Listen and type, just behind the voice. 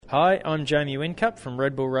Hi, I'm Jamie Whincup from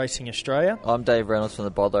Red Bull Racing Australia. I'm Dave Reynolds from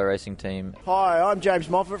the Bodlow Racing Team. Hi, I'm James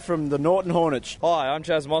Moffat from the Norton Hornets. Hi, I'm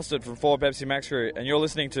Chaz Mostert from Ford Pepsi Max Crew, and you're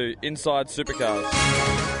listening to Inside Supercars.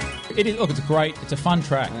 It's a fun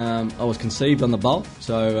track. I was conceived on the Bolt,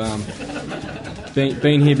 so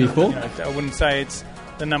been here before. I wouldn't say it's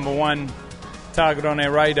the number one target on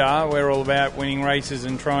our radar. We're all about winning races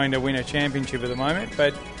and trying to win a championship at the moment,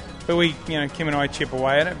 but we, Kim and I chip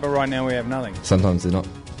away at it, but right now we have nothing. Sometimes they're not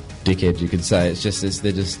dickheads, you could say. It's just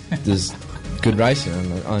there's good racing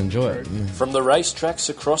and I enjoy it. From the racetracks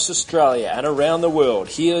across Australia and around the world,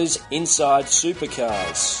 here's Inside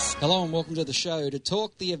Supercars. Hello and welcome to the show to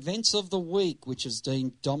talk the events of the week, which has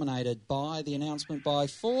been dominated by the announcement by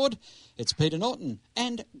Ford. It's Peter Norton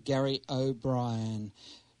and Gary O'Brien.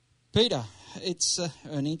 Peter, it's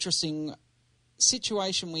an interesting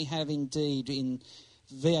situation we have indeed in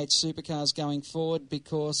V8 supercars going forward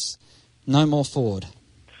because no more Ford.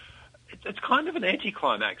 It's kind of an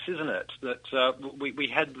anticlimax, isn't it? That we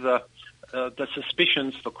had the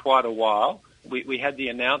suspicions for quite a while. We had the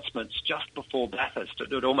announcements just before Bathurst.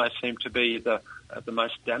 It almost seemed to be the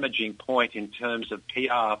most damaging point in terms of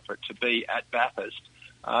PR for it to be at Bathurst.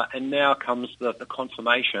 And now comes the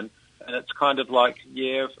confirmation, and it's kind of like,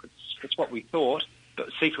 yeah, it's what we thought, but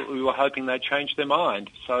secretly we were hoping they'd change their mind.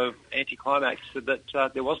 So anticlimax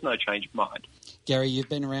that there was no change of mind. Gary, you've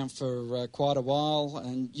been around for quite a while,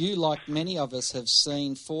 and you, like many of us, have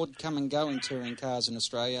seen Ford come and go in touring cars in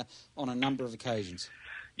Australia on a number of occasions.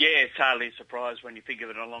 Yeah, it's hardly a surprise when you think of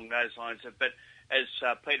it along those lines. But as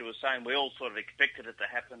Peter was saying, we all sort of expected it to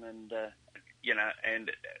happen, and and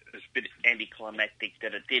it was a bit anticlimactic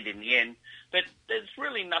that it did in the end. But there's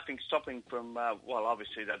really nothing stopping from,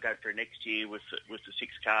 obviously they'll go through next year with the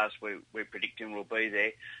 6 cars we're predicting will be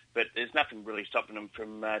there. But there's nothing really stopping them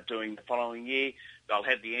from doing the following year. They'll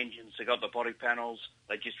have the engines, they've got the body panels,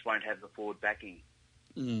 they just won't have the Ford backing.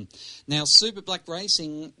 Now, Super Black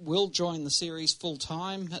Racing will join the series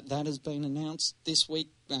full-time. That has been announced this week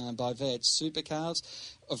by V8 Supercars.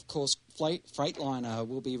 Of course, Freightliner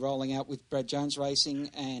will be rolling out with Brad Jones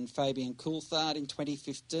Racing and Fabian Coulthard in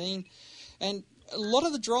 2015. And a lot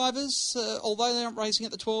of the drivers, although they're not racing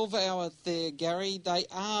at the 12-hour there, Gary, they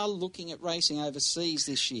are looking at racing overseas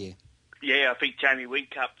this year. Yeah, I think Jamie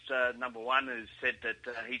Whincup's number one has said that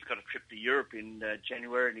he's got a trip to Europe in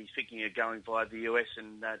January and he's thinking of going via the US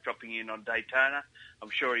and dropping in on Daytona.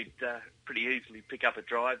 I'm sure he'd pretty easily pick up a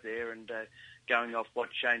drive there, and going off what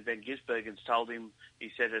Shane Van Gisbergen's told him,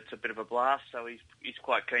 he said it's a bit of a blast, so he's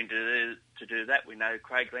quite keen to do that. We know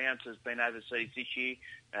Craig Lowndes has been overseas this year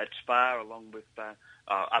at Spa, along with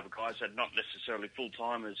other guys that are not necessarily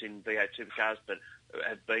full-timers in V8 Supercars, but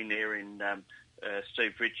have been there in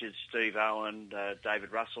Steve Richards, Steve Owen,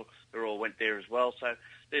 David Russell. They all went there as well. So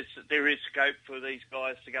there is scope for these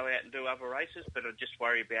guys to go out and do other races, but I just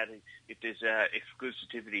worry about if there's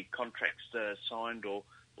exclusivity contracts signed or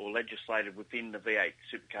legislated within the V8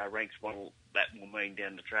 Supercar ranks, what that will mean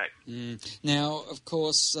down the track. Now, of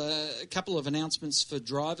course, a couple of announcements for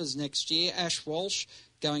drivers next year. Ash Walsh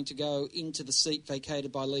going to go into the seat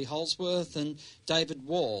vacated by Lee Holsworth, and David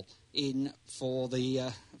Wall in for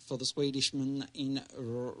the Swedishman in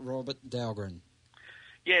Robert Dahlgren.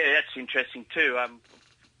 Yeah, that's interesting too.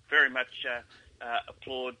 Very much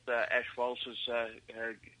applaud Ash Walsh's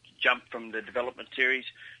jump from the development series.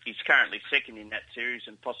 He's currently second in that series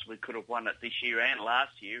and possibly could have won it this year and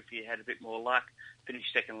last year if he had a bit more luck.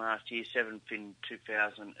 Finished second last year, 7th in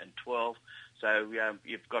 2012. So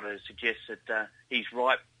you've got to suggest that he's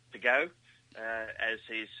ripe to go, as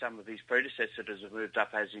is some of his predecessors that have moved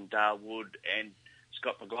up, as in Dale Wood and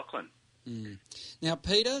Scott McLaughlin. Now,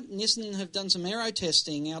 Peter, Nissan have done some aero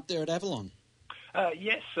testing out there at Avalon.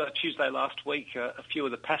 Yes, Tuesday last week, a few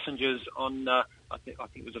of the passengers on, I think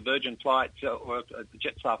it was a Virgin flight or a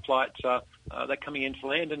Jetstar flight, they're coming in to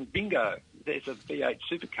land, and bingo, there's a V8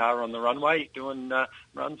 supercar on the runway doing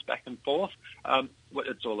runs back and forth. What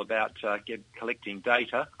it's all about, collecting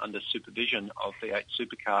data under supervision of V8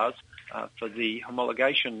 supercars for the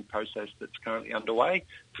homologation process that's currently underway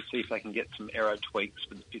to see if they can get some aero tweaks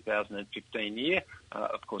for the 2015 year.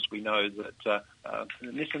 Of course, we know that the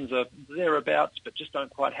Nissans are thereabouts, but just don't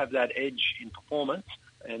quite have that edge in performance,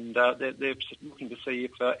 and they're looking to see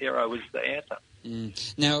if aero is the answer.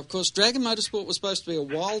 Now, of course, Dragon Motorsport was supposed to be a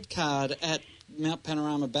wild card at Mount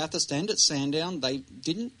Panorama Bathurst and at Sandown. They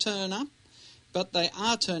didn't turn up, but they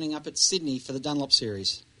are turning up at Sydney for the Dunlop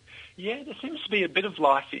Series. Yeah, there seems to be a bit of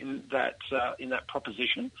life in that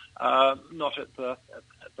proposition. Not at the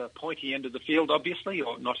pointy end of the field, obviously,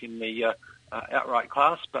 or not in the outright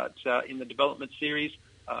class, but in the development series,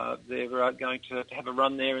 they're going to have a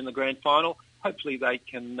run there in the grand final. hopefully they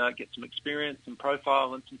can get some experience, some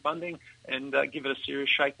profile and some funding and give it a serious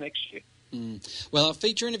shake next year. Well, our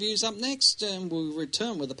feature interview's up next, and we'll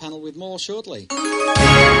return with the panel with more shortly.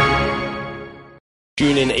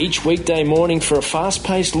 Tune in each weekday morning for a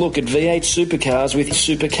fast-paced look at V8 supercars with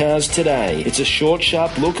Supercars Today. It's a short,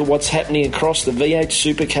 sharp look at what's happening across the V8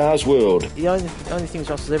 supercars world. The only things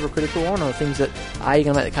Ross is ever critical on are things that A, you're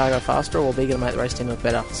going to make the car go faster, or B, you're going to make the race team look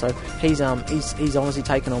better. So he's honestly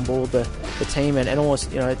taken on board the team, and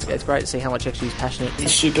almost, it's great to see how much actually he's passionate.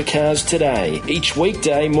 Supercars Today, each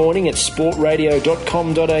weekday morning at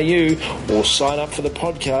sportradio.com.au, or sign up for the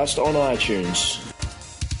podcast on iTunes.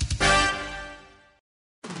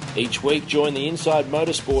 Each week, join the Inside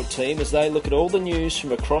Motorsport team as they look at all the news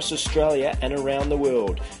from across Australia and around the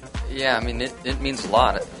world. Yeah, I mean, it means a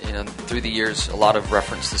lot. Through the years, a lot of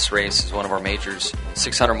reference this race as one of our majors.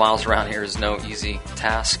 600 miles around here is no easy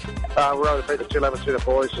task. We're able to beat the 211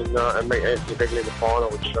 boys and meet Anthony Begley in the final,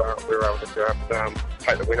 which we were able to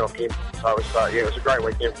take the win off him. So it was a great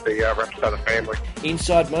weekend for the Rapstada family.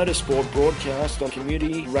 Inside Motorsport broadcast on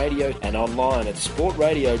community radio and online at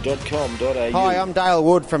sportradio.com.au. Hi, I'm Dale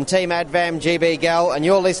Wood from Team Advam GB Gal, and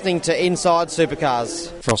you're listening to Inside Supercars.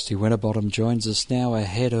 Frosty Winterbottom joins us now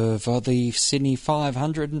ahead of the Sydney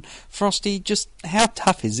 500. And Frosty, just how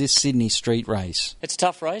tough is this Sydney street race? It's a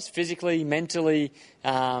tough race, physically, mentally,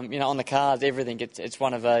 on the cars, everything. It's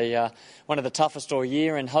one of the toughest all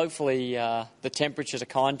year, and hopefully the temperatures are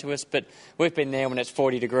kind to us. But we've been there when it's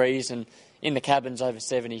 40 degrees and in the cabins over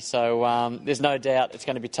 70. So there's no doubt it's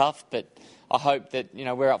going to be tough. But I hope that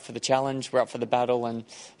we're up for the challenge, we're up for the battle, and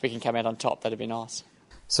we can come out on top. That'd be nice.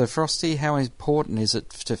 So Frosty, how important is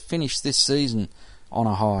it to finish this season on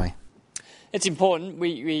a high? It's important.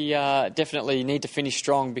 We definitely need to finish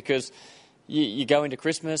strong because you go into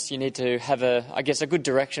Christmas, you need to have a good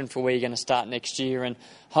direction for where you're going to start next year, and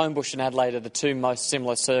Homebush and Adelaide are the two most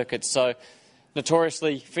similar circuits. So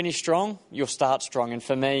notoriously, finish strong, you'll start strong. And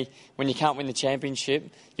for me, when you can't win the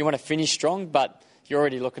championship, you want to finish strong, but you're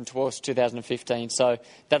already looking towards 2015. So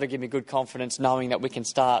that'll give me good confidence knowing that we can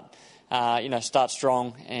start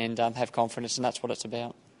strong and have confidence, and that's what it's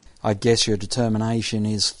about. I guess your determination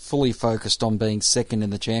is fully focused on being second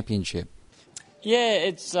in the championship. Yeah,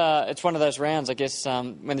 it's one of those rounds, I guess.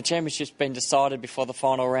 When the championship's been decided before the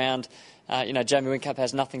final round, Jamie Whincup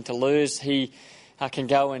has nothing to lose. He can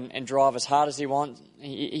go and drive as hard as he wants.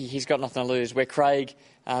 He's got nothing to lose. Where Craig,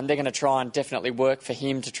 they're going to try and definitely work for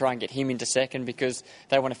him to try and get him into second because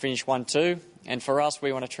they want to finish 1-2. And for us,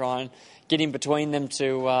 we want to try and get in between them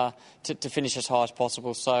to finish as high as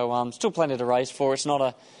possible. So still plenty to race for. It's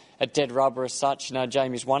not a dead rubber as such.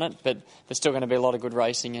 Jamie's won it, but there's still going to be a lot of good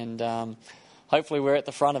racing, and hopefully we're at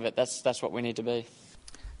the front of it. That's what we need to be.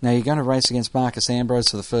 Now, you're going to race against Marcus Ambrose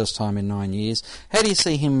for the first time in 9 years. How do you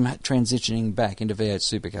see him transitioning back into V8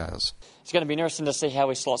 supercars? It's going to be interesting to see how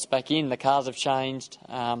he slots back in. The cars have changed.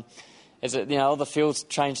 All the fields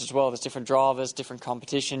changed as well. There's different drivers, different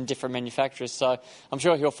competition, different manufacturers. So I'm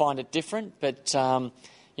sure he'll find it different, but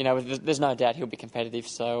there's no doubt he'll be competitive.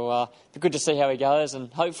 So it'll be good to see how he goes,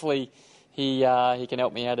 and hopefully he can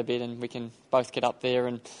help me out a bit, and we can both get up there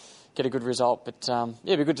and get a good result. But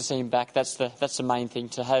it'd be good to see him back. That's the main thing.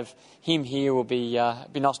 To have him here will be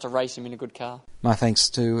nice to race him in a good car. My thanks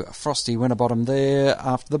to Frosty Winterbottom there.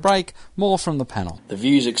 After the break, more from the panel. The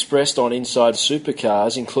views expressed on Inside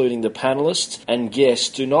Supercars, including the panellists and guests,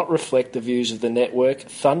 do not reflect the views of the network,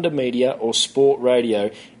 Thunder Media or Sport Radio.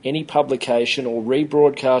 Any publication or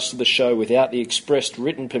rebroadcast of the show without the expressed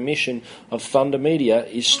written permission of Thunder Media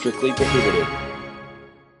is strictly prohibited.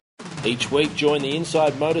 Each week, join the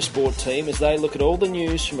Inside Motorsport team as they look at all the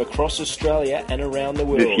news from across Australia and around the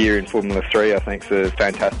world. This year in Formula 3, I think is a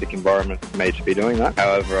fantastic environment for me to be doing that.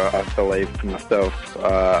 However, I believe for myself,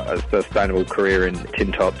 a sustainable career in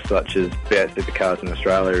tin tops such as V8 Supercars in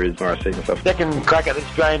Australia is where I see myself. Second crack at the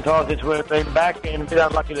Australian title since we've been back, and a bit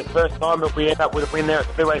unlucky the first time, but we ended up with a win there at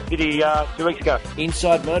Speedway City 2 weeks ago.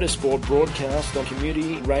 Inside Motorsport broadcast on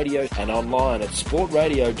community radio and online at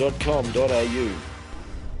sportradio.com.au.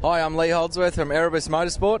 Hi, I'm Lee Holdsworth from Erebus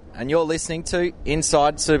Motorsport, and you're listening to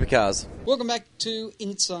Inside Supercars. Welcome back to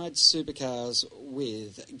Inside Supercars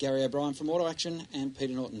with Gary O'Brien from Auto Action and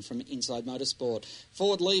Peter Norton from Inside Motorsport.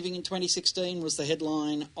 Ford leaving in 2016 was the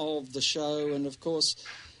headline of the show, and of course,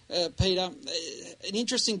 Peter, an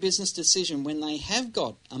interesting business decision when they have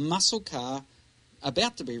got a muscle car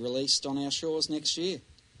about to be released on our shores next year.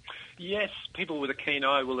 Yes, people with a keen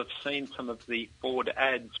eye will have seen some of the Ford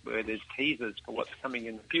ads where there's teasers for what's coming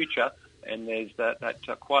in the future, and there's that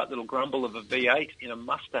quiet little grumble of a V8 in a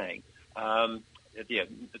Mustang.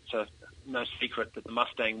 It's no secret that the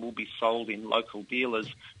Mustang will be sold in local dealers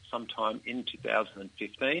sometime in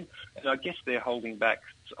 2015. And I guess they're holding back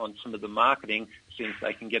on some of the marketing since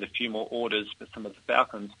they can get a few more orders for some of the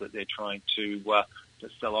Falcons that they're trying to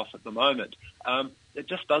sell off at the moment. It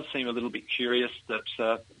just does seem a little bit curious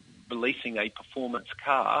that releasing a performance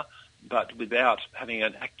car, but without having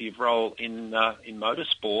an active role in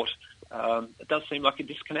motorsport, it does seem like a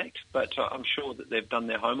disconnect. But I'm sure that they've done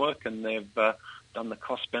their homework and they've done the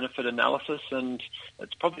cost-benefit analysis, and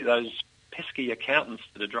it's probably those pesky accountants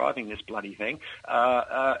that are driving this bloody thing.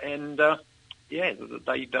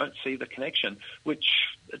 They don't see the connection, which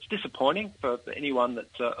it's disappointing for anyone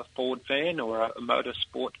that's a Ford fan or a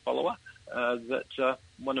motorsport follower, that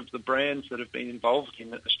one of the brands that have been involved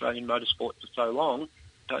in Australian motorsport for so long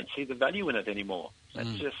don't see the value in it anymore. It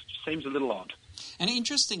just seems a little odd. And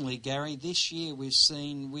interestingly, Gary, this year we've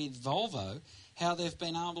seen with Volvo how they've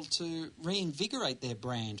been able to reinvigorate their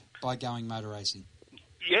brand by going motor racing.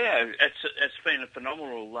 Yeah, it's been a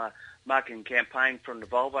phenomenal marketing campaign from the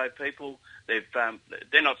Volvo people. They're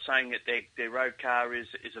not saying that their road car is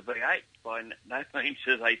a V8, by no means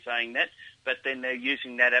are they saying that, but then they're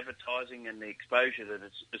using that advertising and the exposure that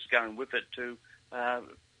is going with it to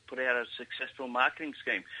put out a successful marketing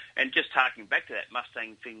scheme. And just harking back to that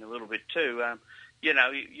Mustang thing a little bit too, you're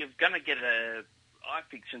going to get I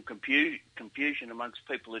think some confusion amongst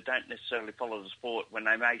people who don't necessarily follow the sport when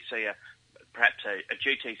they may see perhaps a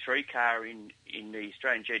GT3 car in the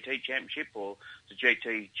Australian GT Championship or the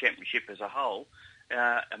GT Championship as a whole,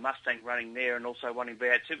 a Mustang running there and also one in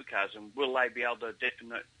V8 supercars. And will they be able to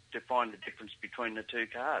define the difference between the two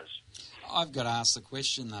cars? I've got to ask the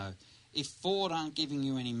question, though. If Ford aren't giving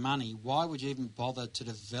you any money, why would you even bother to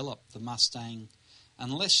develop the Mustang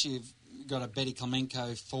unless you've got a Betty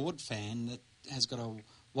Clemenco Ford fan that has got a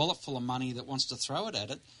wallet full of money that wants to throw it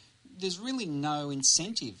at it? There's really no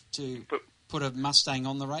incentive to put a Mustang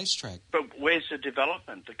on the racetrack. But where's the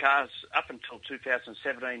development? The cars, up until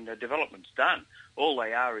 2017, the development's done. All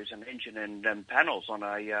they are is an engine and panels on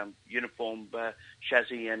a uniform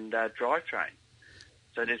chassis and drivetrain.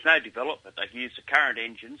 So there's no development. They use the current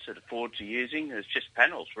engines that the Fords are using. It's just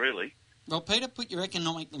panels, really. Well, Peter, put your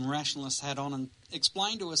economic and rationalist hat on and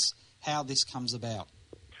explain to us how this comes about.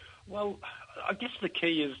 Well, I guess the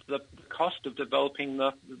key is the cost of developing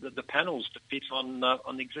the panels to fit on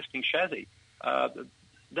the existing chassis.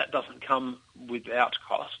 That doesn't come without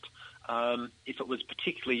cost. If it was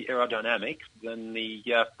particularly aerodynamic, then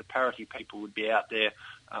the parity people would be out there.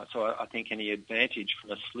 So I think any advantage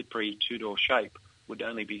from a slippery two-door shape would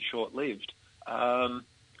only be short-lived.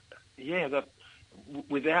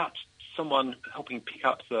 Without someone helping pick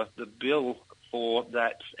up the bill for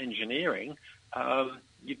that engineering,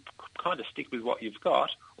 you'd kind of stick with what you've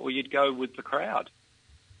got, or you'd go with the crowd.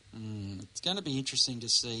 It's going to be interesting to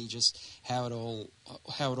see just how it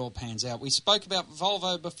all pans out. We spoke about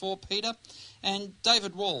Volvo before, Peter, and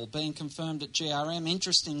David Wall being confirmed at GRM.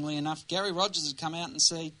 Interestingly enough, Gary Rogers has come out and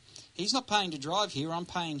said he's not paying to drive here. I'm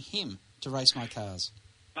paying him to race my cars.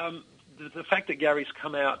 The fact that Gary's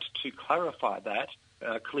come out to clarify that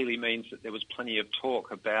clearly means that there was plenty of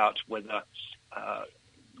talk about whether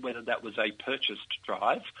that was a purchased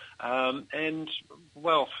drive.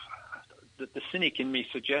 The cynic in me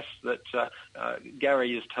suggests that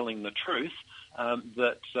Gary is telling the truth,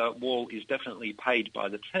 that Wall is definitely paid by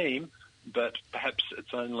the team, but perhaps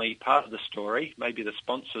it's only part of the story. Maybe the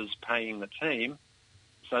sponsor's paying the team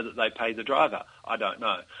so that they pay the driver. I don't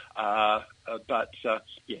know.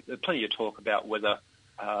 There's plenty of talk about whether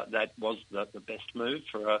that was the best move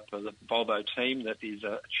for the Volvo team that is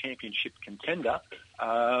a championship contender.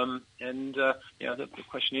 The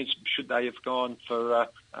question is, should they have gone for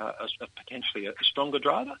potentially a stronger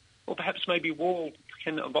driver? Or perhaps maybe Wall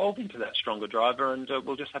can evolve into that stronger driver, and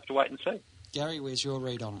we'll just have to wait and see. Gary, where's your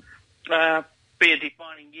read on it? Be a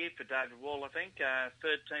defining year for David Wall, I think.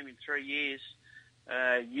 Third team in 3 years.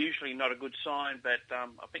 Usually not a good sign, but I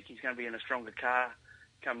think he's going to be in a stronger car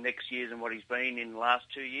come next year than what he's been in the last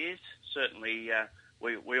 2 years. Certainly,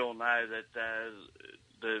 we all know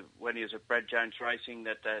that when he was at Brad Jones Racing,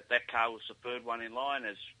 that car was the third one in line,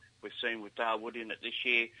 as we've seen with Dale Wood in it this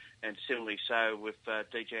year, and similarly so with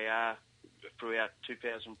DJR throughout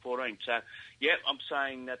 2014. So, I'm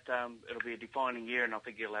saying that it'll be a defining year, and I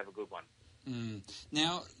think he'll have a good one.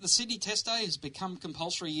 Now, the Sydney Test Day has become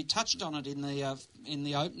compulsory. You touched on it in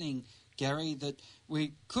the opening, Gary, that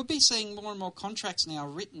we could be seeing more and more contracts now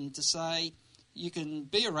written to say you can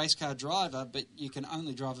be a race car driver, but you can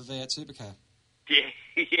only drive a V8 supercar.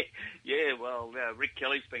 Yeah, well, Rick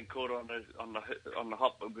Kelly's been caught on the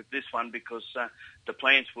hop with this one because the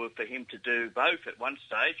plans were for him to do both at one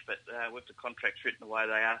stage, but with the contracts written the way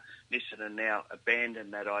they are, Nissan have now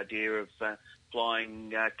abandoned that idea of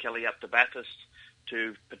flying Kelly up to Bathurst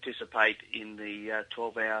to participate in the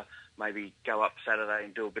 12-hour, maybe go up Saturday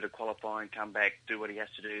and do a bit of qualifying, come back, do what he has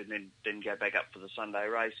to do, and then go back up for the Sunday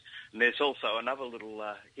race. And there's also another little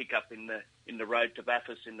hiccup in the road to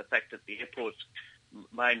Bathurst in the fact that the airport's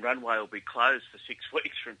main runway will be closed for 6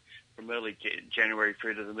 weeks from early January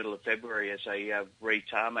through to the middle of February as they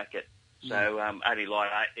re-tarmac it. So only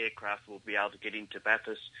light aircraft will be able to get into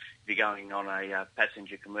Bathurst. If you're going on a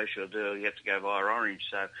passenger commercial deal, you have to go via Orange.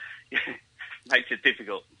 So makes it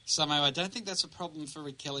difficult. Somehow, I don't think that's a problem for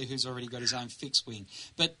Rick Kelly, who's already got his own fixed wing.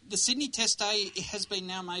 But the Sydney Test Day has been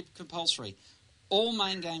now made compulsory. All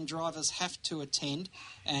main game drivers have to attend,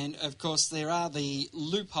 and of course there are the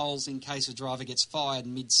loopholes in case a driver gets fired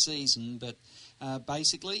mid-season, but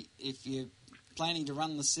basically if you're planning to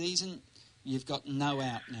run the season, you've got no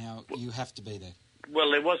out now. You have to be there.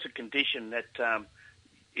 Well, there was a condition that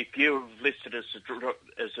if you're listed as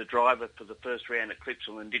a driver for the first round at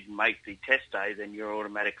Clipsal and didn't make the test day, then you're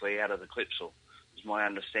automatically out of the Clipsal, is my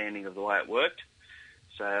understanding of the way it worked.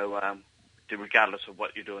 So regardless of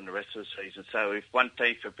what you do in the rest of the season. So if one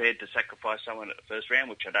team's prepared to sacrifice someone at the first round,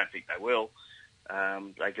 which I don't think they will,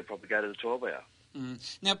 they could probably go to the 12-hour.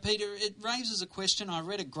 Now, Peter, it raises a question. I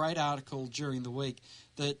read a great article during the week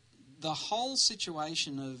that the whole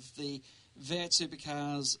situation of the V8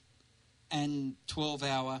 Supercars and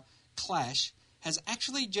 12-hour clash has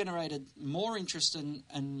actually generated more interest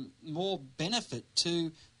and more benefit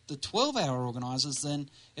to the 12-hour organisers than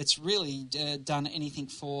it's really done anything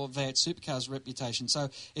for V8 Supercars' reputation. So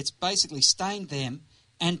it's basically stained them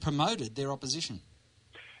and promoted their opposition.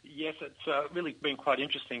 Yes, it's really been quite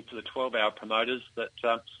interesting for the 12-hour promoters that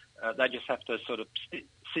they just have to sort of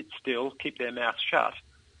sit still, keep their mouth shut,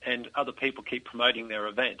 and other people keep promoting their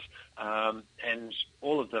event. And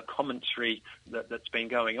all of the commentary that's been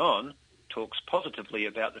going on talks positively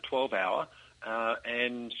about the 12-hour,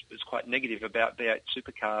 and it's quite negative about V8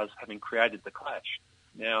 Supercars having created the clash.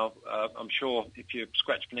 Now, I'm sure if you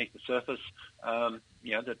scratch beneath the surface,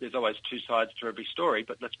 that there's always two sides to every story,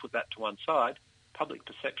 but let's put that to one side. Public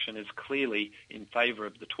perception is clearly in favour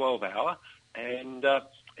of the 12-hour, and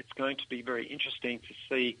it's going to be very interesting to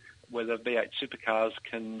see whether V8 Supercars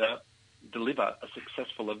can deliver a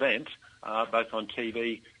successful event, both on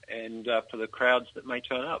TV and for the crowds that may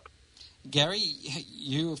turn up. Gary,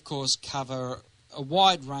 you, of course, cover a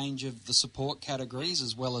wide range of the support categories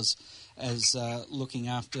as well as looking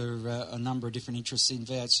after a number of different interests in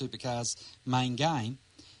V8 Supercars' main game.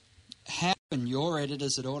 How can your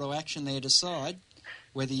editors at Auto Action there decide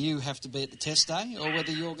whether you have to be at the test day or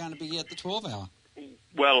whether you're going to be at the 12-hour?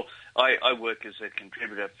 Well, I work as a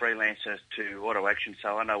contributor freelancer to Auto Action,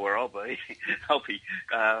 so I know where I'll be. I'll be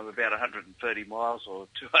about 130 miles or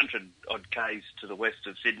 200 odd k's to the west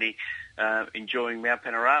of Sydney, enjoying Mount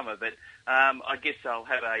Panorama. But I guess I'll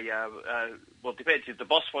have well, it depends. If the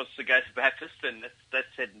boss wants to go to Bathurst, then that's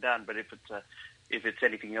said and done. But if it's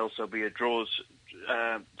anything else, there'll be a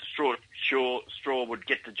straw would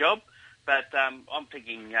get the job. But I'm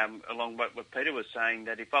thinking, along what Peter was saying,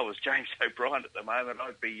 that if I was James O'Brien at the moment,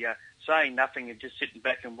 I'd be saying nothing and just sitting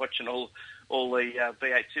back and watching all the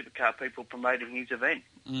V8 Supercar people promoting his event.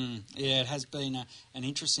 Yeah, it has been an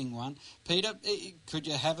interesting one. Peter, could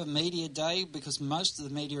you have a media day? Because most of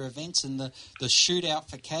the media events and the shootout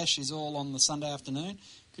for cash is all on the Sunday afternoon.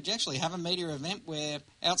 Could you actually have a media event where,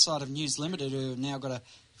 outside of News Limited, who have now got a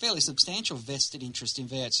fairly substantial vested interest in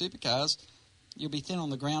V8 Supercars, you'll be thin on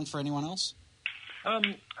the ground for anyone else?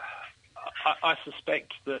 I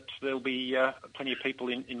suspect that there'll be plenty of people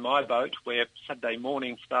in my boat where Saturday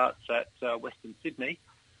morning starts at Western Sydney,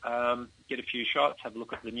 get a few shots, have a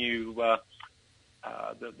look at the new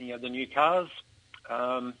the new cars.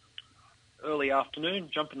 Early afternoon,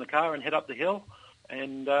 jump in the car and head up the hill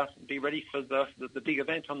and be ready for the big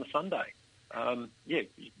event on the Sunday.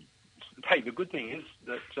 Hey, the good thing is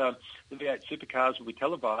that the V8 Supercars will be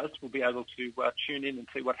televised. We'll be able to tune in and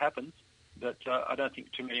see what happens, but I don't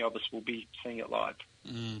think too many of us will be seeing it live.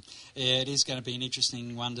 Yeah, it is going to be an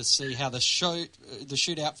interesting one to see how the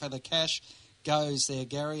shootout for the cash goes there,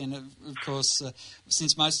 Gary. And, of course,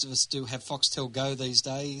 since most of us do have Foxtel Go these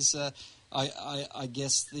days, I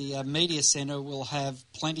guess the media centre will have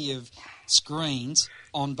plenty of screens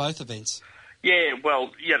on both events. Yeah,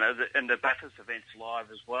 well, and the Bathurst event's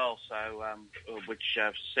live as well, so which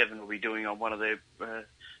Seven will be doing on one of their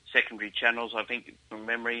secondary channels, I think, from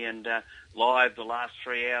memory, and live the last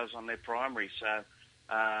 3 hours on their primary. So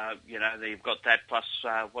They've got that plus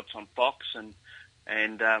what's on Fox, and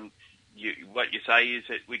what you say is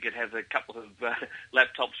that we could have a couple of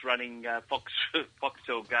laptops running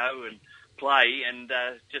Foxtel Go and Play, and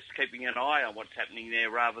just keeping an eye on what's happening there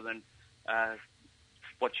rather than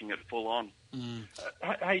watching it full on.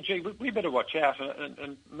 Hey, G, we better watch out,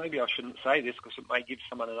 and maybe I shouldn't say this because it may give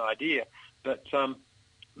someone an idea, but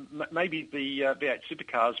maybe the V8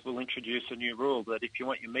 Supercars will introduce a new rule that if you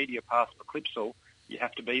want your media pass for Clipsal, you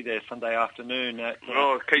have to be there Sunday afternoon at...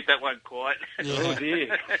 keep that one quiet. Oh,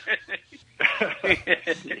 dear.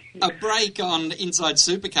 A break on Inside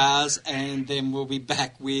Supercars, and then we'll be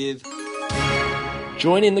back with...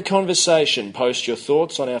 Join in the conversation. Post your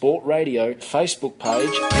thoughts on our Sport Radio Facebook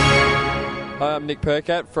page. Hi, I'm Nick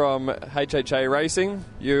Percat from HHA Racing.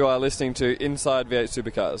 You are listening to Inside V8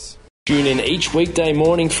 Supercars. Tune in each weekday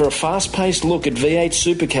morning for a fast-paced look at V8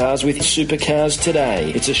 Supercars with Supercars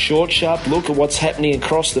Today. It's a short, sharp look at what's happening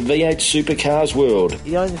across the V8 Supercars world.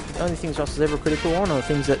 The only things Josh is ever critical on are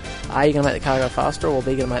things that A, you're going to make the car go faster, or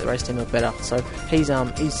B, going to make the race team look better. So he's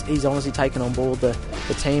honestly taken on board the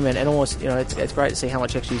team, and almost, it's great to see how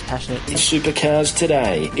much actually he's passionate. Supercars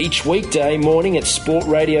Today, each weekday morning at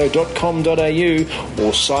sportradio.com.au,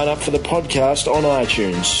 or sign up for the podcast on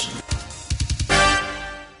iTunes.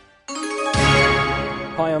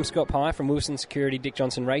 Hi, I'm Scott Pye from Wilson Security Dick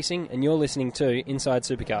Johnson Racing, and you're listening to Inside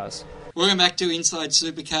Supercars. Welcome back to Inside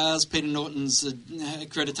Supercars. Peter Norton's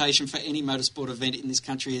accreditation for any motorsport event in this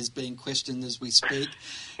country is being questioned as we speak.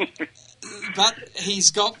 But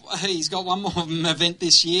he's got one more event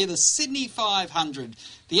this year, the Sydney 500.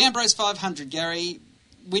 The Ambrose 500, Gary,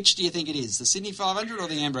 which do you think it is, the Sydney 500 or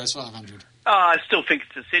the Ambrose 500? I still think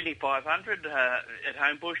it's the Sydney 500 at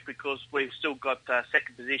Homebush, because we've still got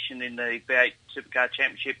second position in the V8 Supercar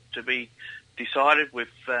Championship to be decided with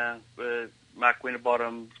Mark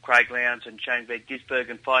Winterbottom, Craig Lowndes and Shane Van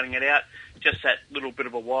Gisbergen fighting it out. Just that little bit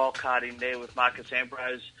of a wild card in there with Marcus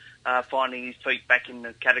Ambrose finding his feet back in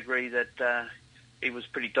the category that he was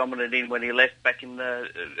pretty dominant in when he left back in the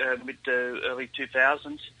mid to early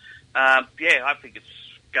 2000s. I think it's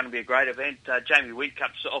going to be a great event. Jamie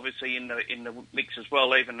Whitcup's obviously in the mix as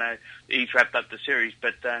well, even though he's wrapped up the series,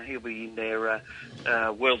 but he'll be in there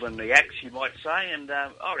wielding the axe, you might say, and I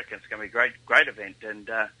reckon it's going to be a great event, and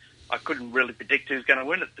I couldn't really predict who's going to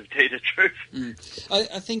win it, to tell you the truth.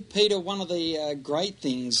 I think, Peter, one of the great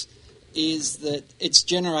things is that it's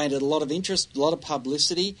generated a lot of interest, a lot of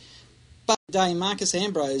publicity, but today Marcus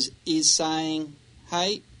Ambrose is saying,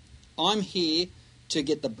 hey, I'm here to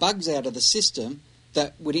get the bugs out of the system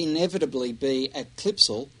that would inevitably be at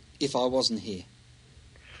Clipsal if I wasn't here.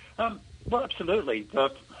 Well, absolutely. I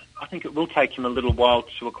think it will take him a little while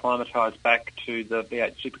to acclimatise back to the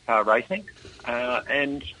V8 Supercar racing,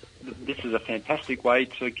 and this is a fantastic way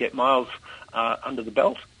to get miles under the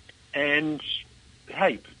belt. And,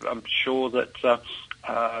 hey, I'm sure that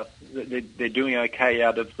they're doing okay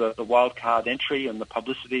out of the wildcard entry and the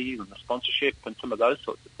publicity and the sponsorship and some of those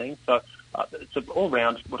sorts of things. So it's all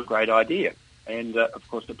round, what a great idea. And, of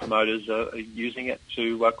course, the promoters are using it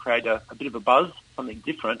to create a bit of a buzz, something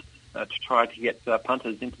different, to try to get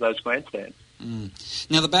punters into those grandstands.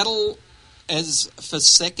 Now, the battle as for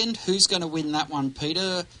second, who's going to win that one,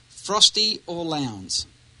 Peter? Frosty or Lowndes?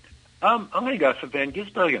 I'm going to go for Van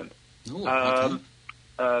Gisbergen. Ooh,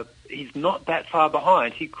 okay. He's not that far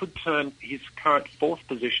behind. He could turn his current fourth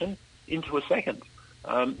position into a second.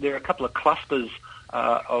 There are a couple of clusters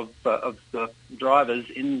of the drivers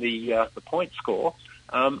in the point score.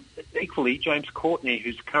 Equally, James Courtney,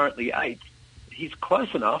 who's currently eighth, he's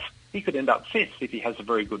close enough. He could end up fifth if he has a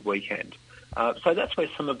very good weekend. So that's where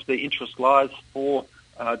some of the interest lies for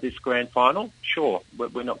this grand final. Sure,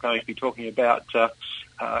 we're not going to be talking about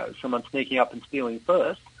someone sneaking up and stealing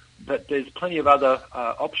first, but there's plenty of other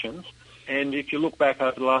options. And if you look back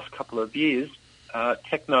over the last couple of years,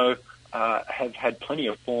 Tekno have had plenty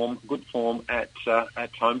of good form at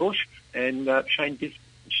Homebush, and Shane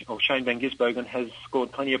Van Gisbergen has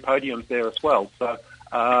scored plenty of podiums there as well. So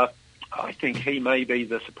I think he may be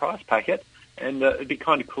the surprise packet, and it'd be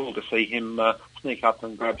kind of cool to see him sneak up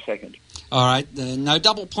and grab second. All right, no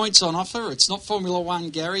double points on offer. It's not Formula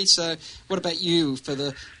One, Gary. So what about you for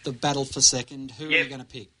the battle for second? Who are you going to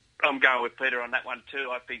pick? I'm going with Peter on that one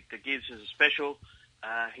too. I think the Gibbs is a special.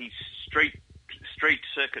 His street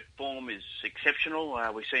circuit form is exceptional.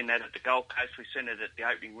 We've seen that at the Gold Coast. We've seen it at the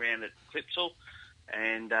opening round at Clipsal.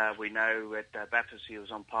 And we know at Bathurst he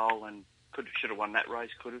was on pole and should have won that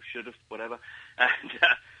race, should have, whatever. And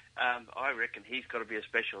I reckon he's got to be a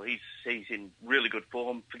special. He's in really good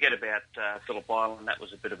form. Forget about Phillip Island. That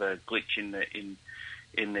was a bit of a glitch in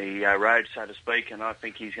in the road, so to speak, and I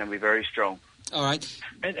think he's going to be very strong. All right.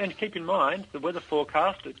 And keep in mind, the weather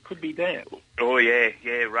forecast, it could be damp. Oh, yeah,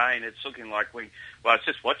 rain. It's looking like well, I was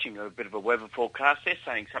just watching a bit of a weather forecast. They're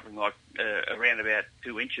saying something like around about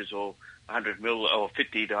 2 inches or 100 mil or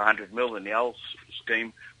 50 to 100 mil in the old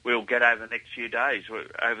scheme we'll get over the next few days,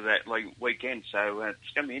 over that weekend. So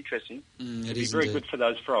it's going to be interesting. It'll be very good for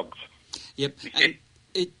those frogs. Yep. And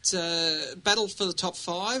it battled for the top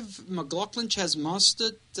five. McLaughlin, Chas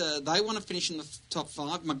Mostert, they want to finish in the top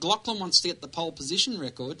five. McLaughlin wants to get the pole position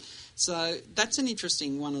record. So that's an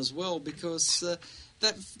interesting one as well, because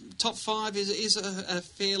that top five is a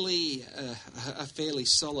fairly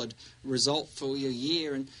solid result for your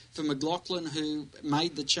year. And for McLaughlin, who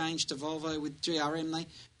made the change to Volvo with GRM, they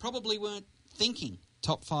probably weren't thinking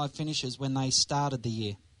top five finishes when they started the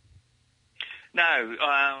year. No,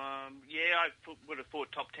 I would have thought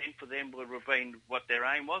top 10 for them would have been what their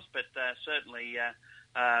aim was, but certainly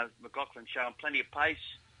McLaughlin showing plenty of pace,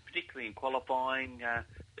 particularly in qualifying.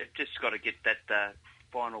 They've just got to get that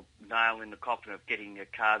final nail in the coffin of getting a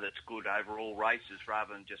car that's good over all races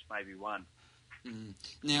rather than just maybe one.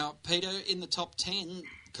 Now, Peter, in the top 10,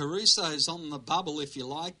 Caruso's on the bubble, if you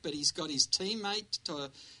like, but he's got his teammate,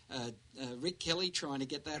 Rick Kelly, trying to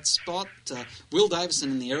get that spot. Will Davison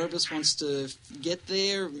in the Erebus wants to get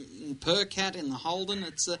there. Percat in the Holden.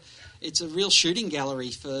 It's a real shooting gallery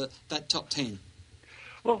for that top 10.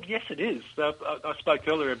 Well, yes, it is. I spoke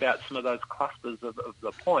earlier about some of those clusters of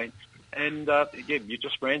the points, and you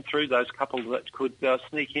just ran through those couple that could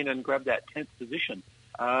sneak in and grab that 10th position.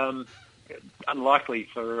 Unlikely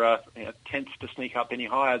for 10th to sneak up any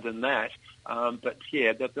higher than that. But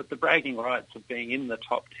yeah, the bragging rights of being in the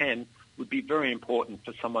top 10 would be very important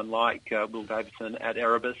for someone like Will Davison at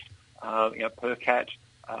Erebus. Percat,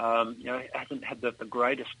 hasn't had the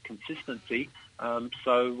greatest consistency.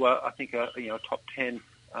 So I think a top 10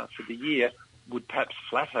 for the year would perhaps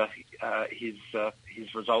flatter his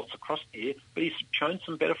results across the year. But he's shown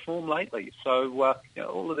some better form lately. So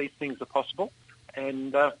all of these things are possible.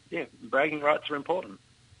 And, bragging rights are important.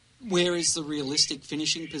 Where is the realistic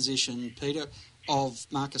finishing position, Peter, of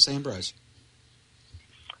Marcus Ambrose?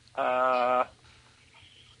 It's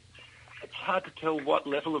hard to tell what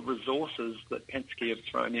level of resources that Penske have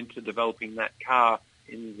thrown into developing that car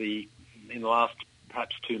in the last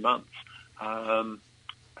perhaps 2 months. I'd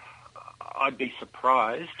be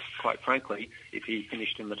surprised, quite frankly, if he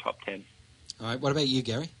finished in the top 10. All right, what about you,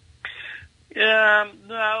 Gary? No,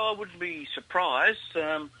 I wouldn't be surprised.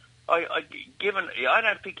 I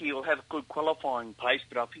don't think he'll have a good qualifying pace,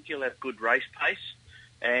 but I think he'll have good race pace,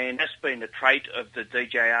 and that's been a trait of the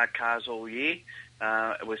DJR cars all year.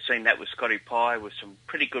 We've seen that with Scotty Pye with some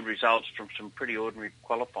pretty good results from some pretty ordinary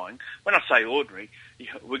qualifying. When I say ordinary,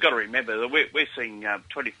 we've got to remember that we're seeing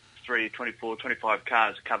 23, 24, 25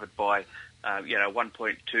 cars covered by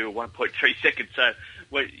 1.2 or 1.3 seconds. So,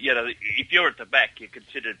 if you're at the back, you're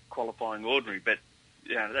considered qualifying ordinary. But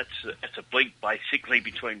that's a blink basically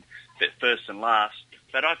between first and last.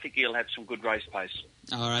 But I think he'll have some good race pace.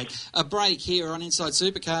 All right, a break here on Inside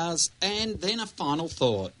Supercars, and then a final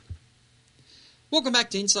thought. Welcome back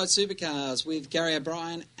to Inside Supercars with Gary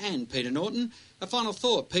O'Brien and Peter Norton. A final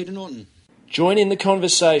thought, Peter Norton. Join in the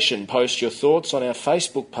conversation. Post your thoughts on our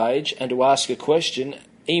Facebook page, and to ask a question,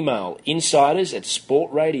 email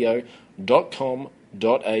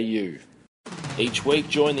insiders@sportradio.com.au. Each week,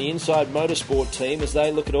 join the Inside Motorsport team as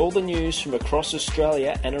they look at all the news from across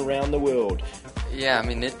Australia and around the world. Yeah, I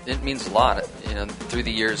mean, it means a lot. Through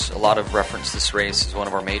the years, a lot of reference this race as one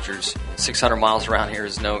of our majors. 600 miles around here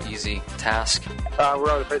is no easy task. We're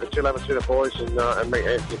able to beat the 211 Super Boys and meet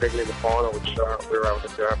Anthony Begley in the final, which we were able to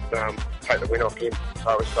take the win off him.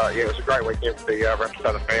 So it was a great weekend for the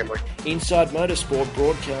Rapstar family. Inside Motorsport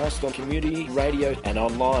broadcast on community radio and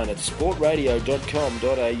online at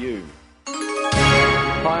sportradio.com.au.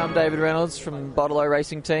 Hi, I'm David Reynolds from Bottle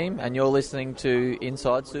Racing Team, and you're listening to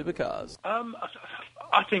Inside Supercars.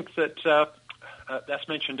 I think that, as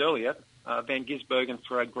mentioned earlier, Van Gisbergen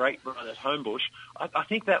for a great run at Homebush. I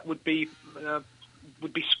think that would be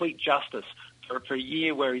sweet justice for a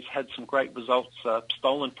year where he's had some great results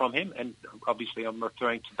stolen from him, and obviously I'm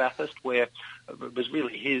referring to Bathurst, where it was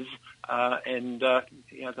really his, and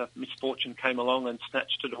the misfortune came along and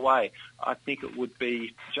snatched it away. I think it would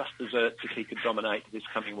be just desserts if he could dominate this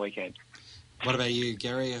coming weekend. What about you,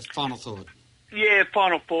 Gary? A final thought? Yeah,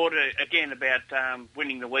 final thought again about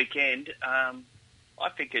winning the weekend. I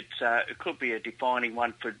think it could be a defining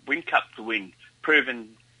one for Whincup to win.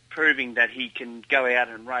 Proven proving that he can go out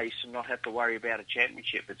and race and not have to worry about a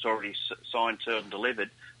championship. It's already signed, sealed and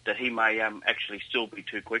delivered, that he may actually still be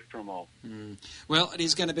too quick for them all. Well, it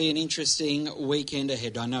is going to be an interesting weekend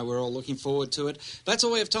ahead. I know we're all looking forward to it. That's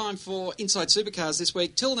all we have time for Inside Supercars this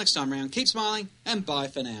week. Till next time round, keep smiling and bye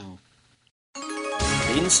for now.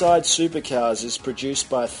 Inside Supercars is produced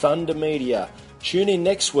by Thunder Media. Tune in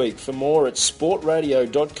next week for more at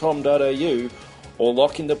sportradio.com.au or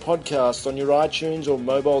lock in the podcast on your iTunes or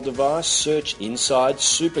mobile device. Search Inside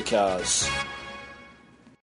Supercars.